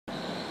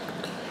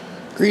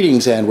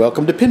Greetings and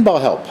welcome to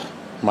PinballHelp.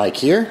 Mike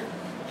here.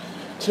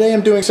 Today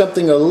I'm doing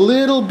something a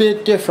little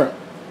bit different.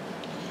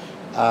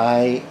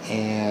 I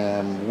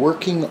am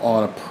working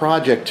on a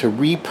project to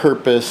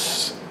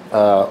repurpose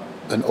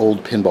an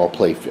old pinball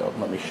playfield.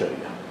 Let me show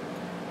you.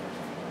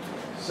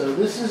 So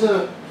this is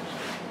a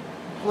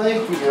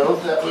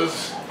playfield that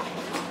was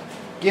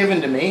given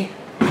to me.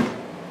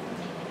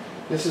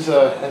 This is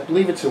I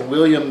believe it's a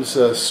Williams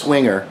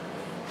Swinger,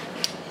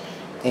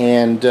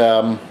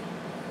 and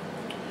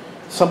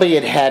somebody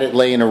had it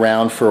laying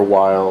around for a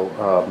while.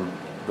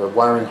 The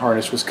wiring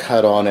harness was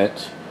cut on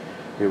it.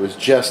 It was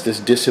just this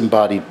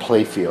disembodied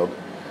playfield,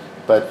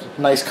 but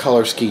nice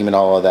color scheme and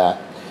all of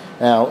that.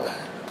 Now,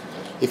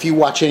 if you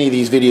watch any of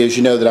these videos,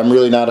 you know that I'm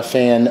really not a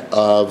fan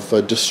of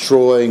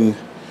destroying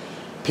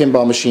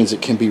pinball machines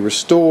that can be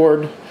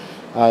restored.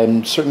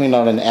 I'm certainly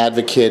not an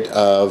advocate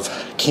of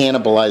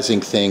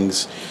cannibalizing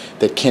things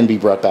that can be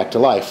brought back to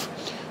life.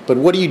 But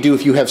what do you do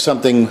if you have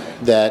something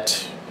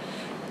that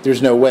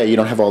there's no way, you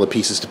don't have all the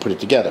pieces to put it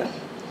together?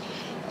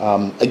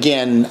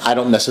 Again, I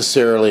don't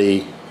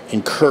necessarily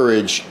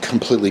encourage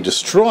completely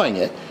destroying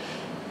it,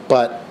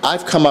 but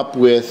I've come up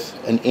with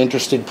an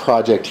interesting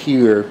project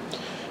here,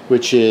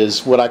 which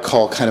is what I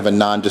call kind of a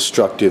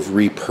non-destructive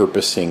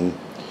repurposing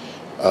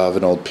of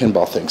an old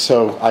pinball thing.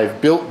 So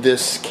I've built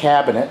this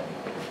cabinet,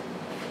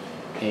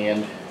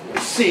 and you'll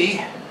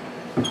see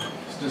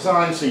it's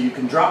designed so you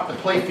can drop the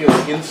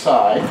playfield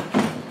inside.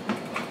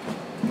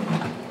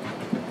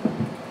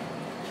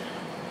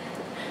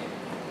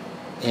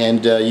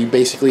 And you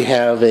basically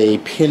have a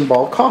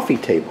pinball coffee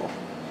table.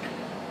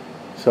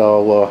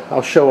 So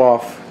I'll show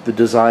off the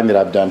design that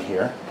I've done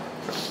here.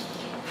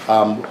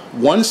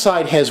 One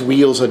side has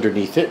wheels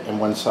underneath it and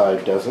one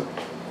side doesn't.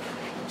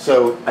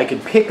 So I can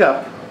pick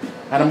up,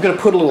 and I'm going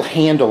to put a little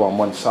handle on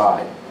one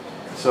side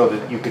so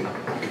that you can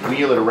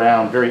wheel it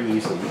around very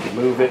easily. You can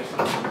move it,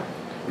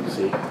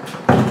 see,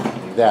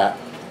 like that.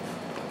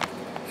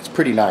 It's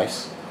pretty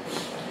nice.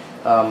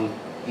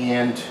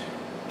 And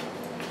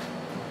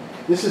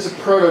this is a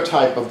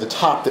prototype of the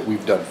top that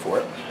we've done for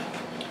it.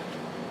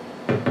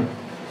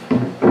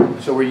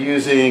 So we're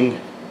using,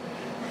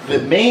 the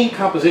main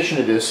composition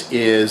of this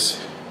is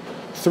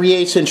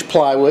 3/8 inch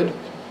plywood,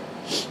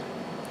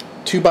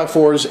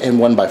 2x4s and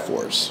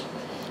 1x4s.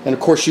 And of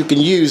course you can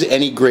use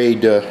any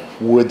grade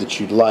wood that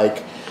you'd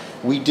like.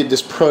 We did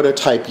this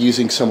prototype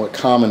using somewhat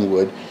common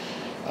wood,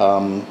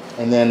 and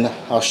then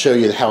I'll show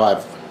you how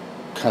I've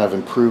kind of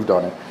improved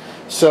on it.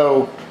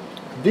 So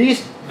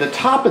the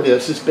top of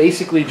this is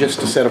basically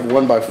just a set of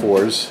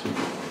 1x4s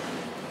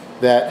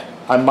that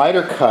I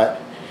miter cut,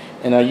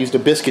 and I used a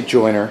biscuit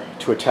joiner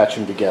to attach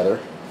them together.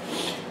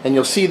 And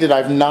you'll see that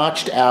I've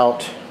notched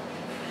out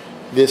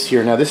this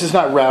here. Now this is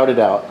not routed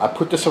out. I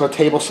put this on a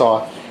table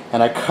saw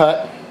and I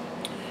cut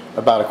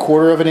about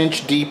 1/4 of an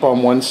inch deep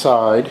on one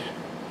side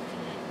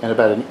and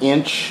about 1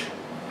 inch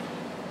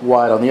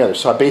wide on the other.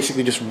 So I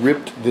basically just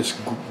ripped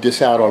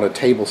this out on a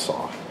table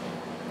saw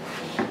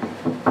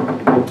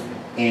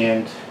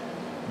and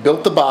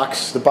built the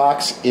box. The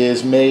box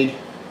is made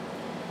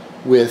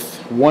with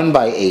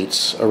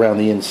 1x8s around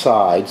the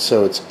inside,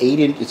 so it's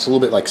 8 inch. It's a little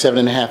bit like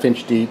 7.5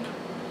 inch deep,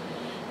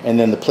 and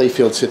then the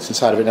playfield sits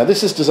inside of it. Now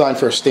this is designed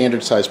for a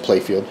standard size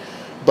playfield,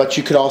 but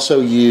you could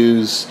also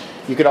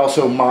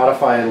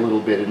modify it a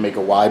little bit and make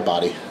a wide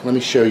body. Let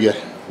me show you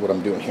what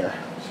I'm doing here.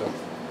 So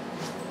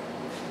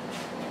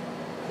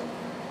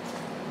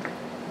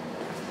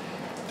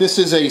this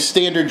is a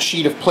standard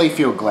sheet of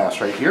playfield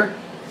glass right here.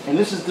 And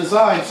this is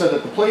designed so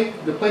that the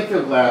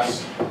playfield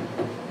glass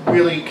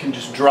really can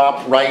just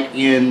drop right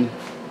in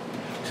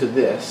to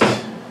this.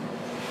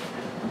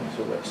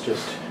 So let's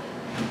just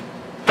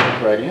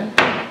right in.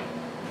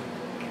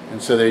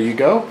 And so there you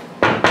go.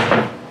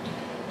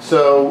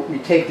 So we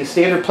take the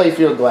standard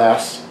playfield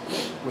glass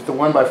with the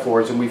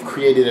 1x4s, and we've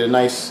created a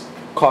nice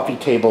coffee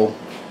table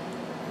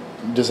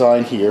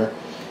design here.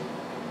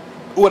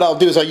 What I'll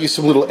do is I'll use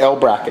some little L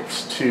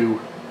brackets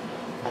to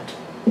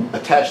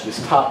attach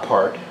this top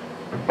part.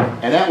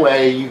 And that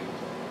way you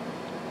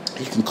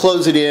can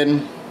close it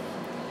in,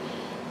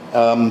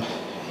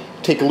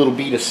 take a little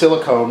bead of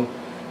silicone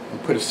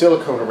and put a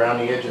silicone around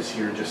the edges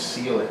here and just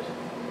seal it.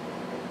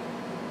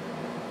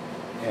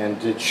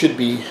 And it should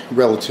be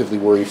relatively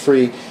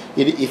worry-free.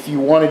 If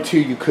you wanted to,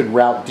 you could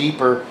route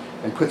deeper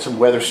and put some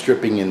weather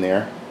stripping in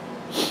there,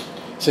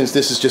 since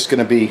this is just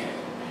going to be,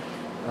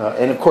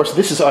 and of course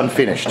this is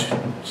unfinished.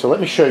 So let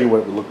me show you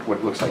what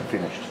it looks like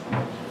finished.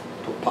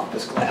 We'll pop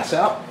this glass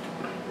out.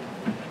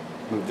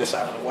 Move this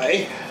out of the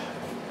way.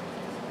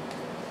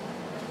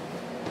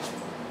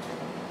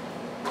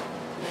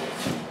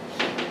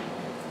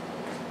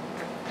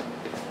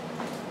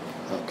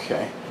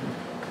 Okay.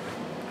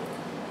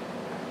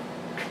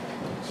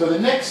 So the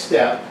next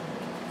step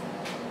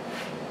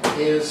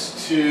is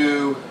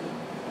to,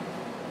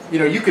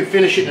 you could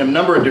finish it in a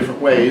number of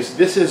different ways.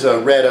 This is a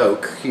red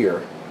oak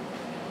here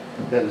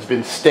that has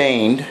been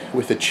stained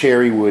with a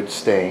cherry wood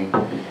stain,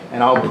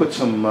 and I'll put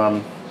some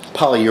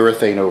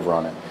polyurethane over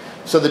on it.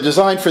 So the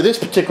design for this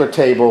particular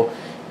table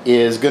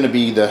is going to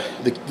be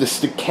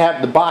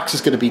the box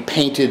is going to be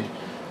painted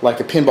like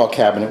a pinball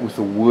cabinet with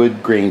a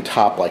wood grain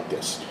top like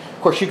this.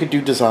 Of course, you could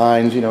do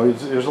designs. You know,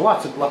 there's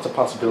lots of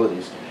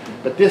possibilities.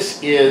 But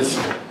this is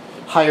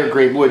higher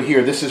grade wood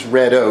here. This is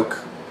red oak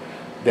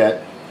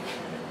that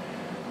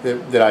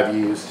I've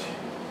used,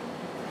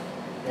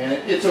 and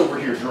it's over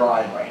here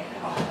drying right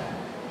now.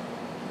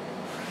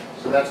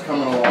 So that's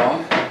coming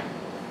along.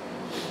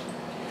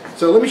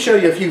 So let me show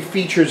you a few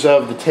features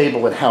of the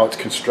table and how it's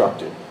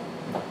constructed.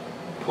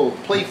 Pull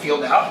the play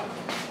field out.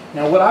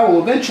 Now what I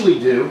will eventually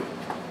do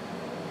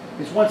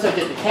is, once I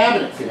get the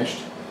cabinet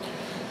finished,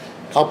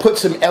 I'll put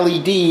some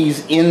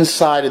LEDs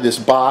inside of this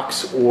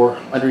box or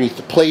underneath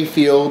the play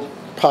field,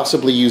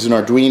 possibly use an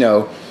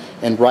Arduino,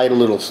 and write a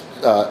little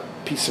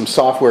some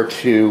software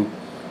to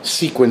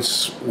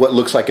sequence what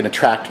looks like an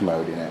attract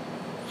mode in it.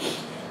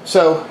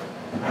 So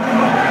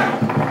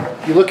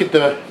if you look at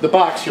the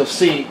box, you'll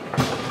see,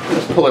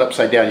 let's pull it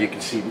upside down, you can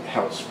see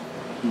how it's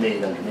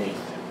made underneath.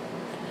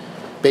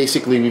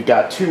 Basically, we've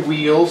got two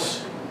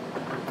wheels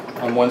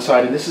on one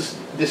side, and this is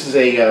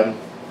a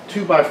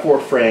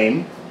 2x4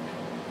 frame,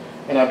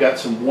 and I've got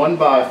some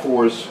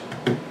 1x4s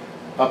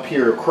up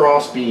here,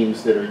 cross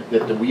beams that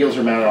the wheels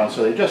are mounted on,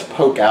 so they just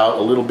poke out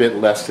a little bit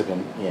less than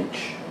an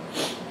inch.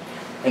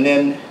 And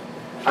then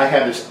I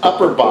have this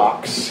upper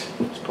box.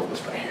 Let's pull this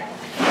back here.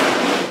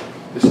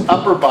 This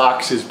upper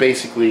box is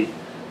basically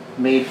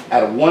made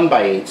out of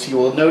 1x8. So you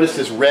will notice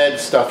this red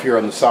stuff here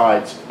on the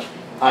sides.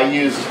 I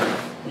use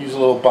a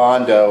little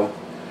Bondo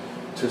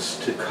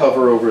to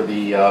cover over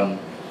the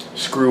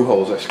screw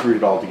holes. I screwed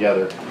it all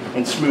together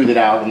and smoothed it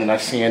out, and then I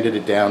sanded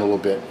it down a little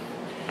bit.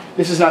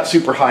 This is not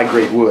super high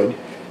grade wood.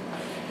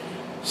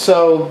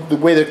 So the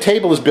way the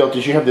table is built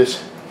is you have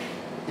this,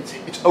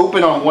 it's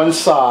open on one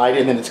side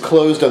and then it's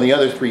closed on the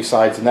other three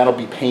sides, and that'll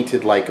be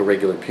painted like a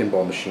regular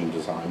pinball machine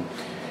design.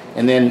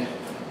 And then,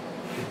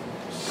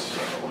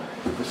 so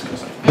this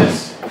goes like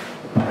this.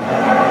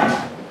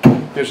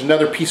 There's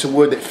another piece of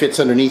wood that fits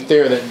underneath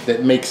there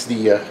that makes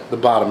the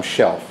bottom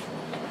shelf.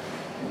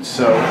 And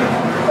so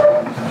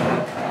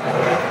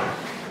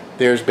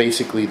there's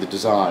basically the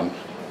design.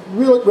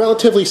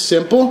 Relatively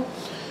simple,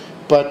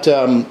 but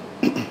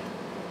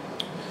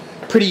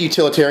pretty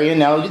utilitarian.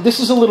 Now this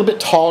is a little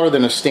bit taller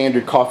than a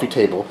standard coffee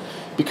table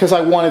because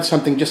I wanted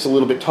something just a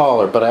little bit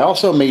taller, but I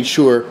also made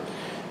sure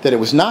that it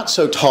was not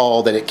so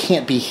tall that it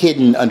can't be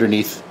hidden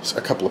underneath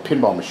a couple of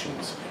pinball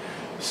machines.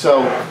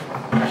 So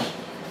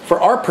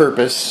for our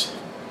purpose,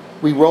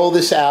 we roll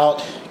this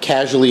out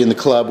casually in the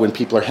club when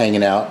people are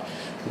hanging out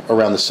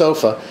around the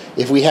sofa.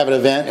 If we have an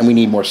event and we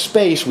need more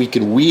space, we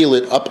can wheel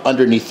it up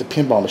underneath the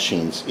pinball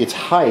machines. Its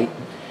height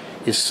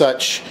is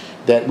such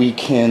that we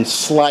can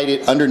slide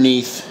it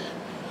underneath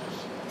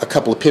a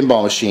couple of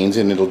pinball machines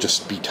and it'll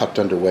just be tucked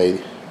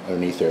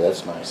underneath there.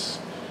 That's nice.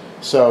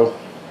 So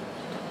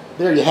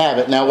there you have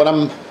it. Now what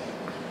I'm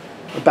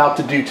about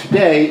to do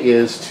today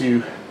is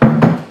to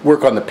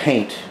work on the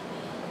paint,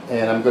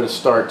 and I'm going to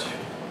start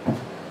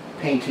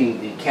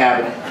painting the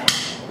cabinet.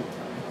 That's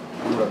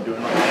what I'm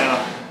doing right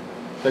now.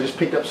 So I just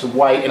picked up some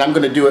white, and I'm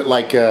going to do it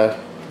like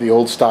the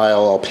old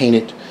style. I'll paint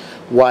it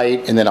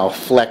white and then I'll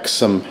flex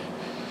some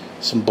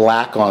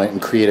black on it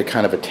and create a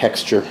kind of a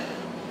texture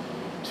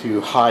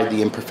to hide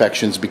the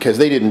imperfections, because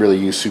they didn't really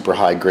use super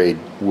high grade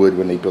wood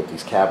when they built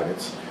these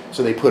cabinets.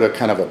 So they put a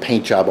kind of a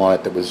paint job on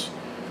it that was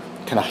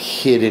kind of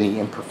hid any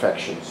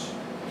imperfections.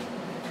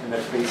 And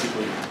that's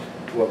basically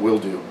what we'll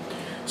do.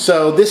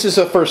 So this is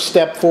a first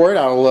step for it.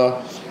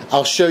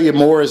 I'll show you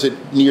more as it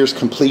nears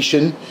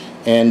completion,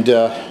 and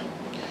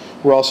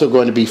we're also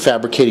going to be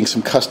fabricating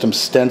some custom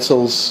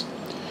stencils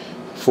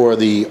for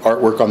the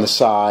artwork on the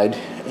side,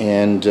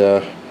 and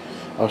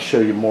I'll show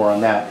you more on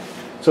that.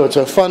 So it's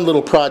a fun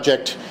little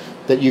project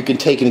that you can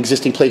take an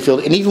existing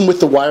playfield, and even with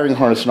the wiring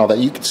harness and all that,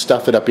 you can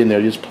stuff it up in there.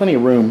 There's plenty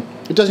of room.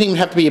 It doesn't even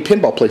have to be a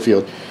pinball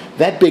playfield.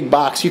 That big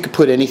box, you could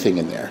put anything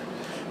in there.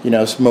 You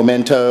know, some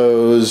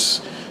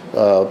mementos,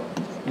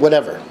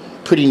 whatever.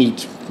 Pretty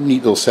neat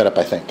little setup,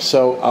 I think.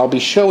 So I'll be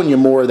showing you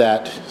more of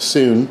that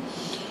soon.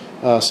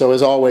 So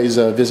as always,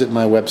 visit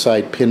my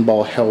website,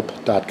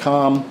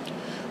 pinballhelp.com.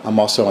 I'm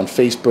also on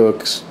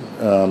Facebook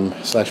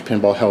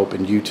 /PinballHelp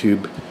and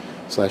YouTube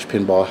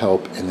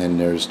 /PinballHelp, and then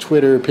there's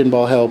Twitter,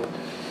 PinballHelp,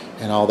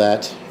 and all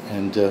that.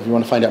 And if you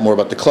want to find out more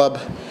about the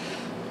club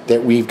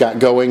that we've got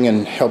going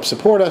and help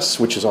support us,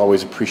 which is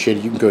always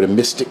appreciated, you can go to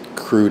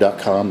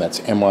mystickcrew.com.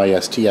 That's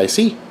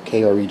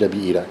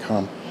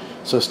MYSTICKREWE.com.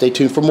 So stay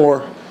tuned for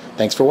more.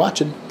 Thanks for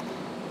watching.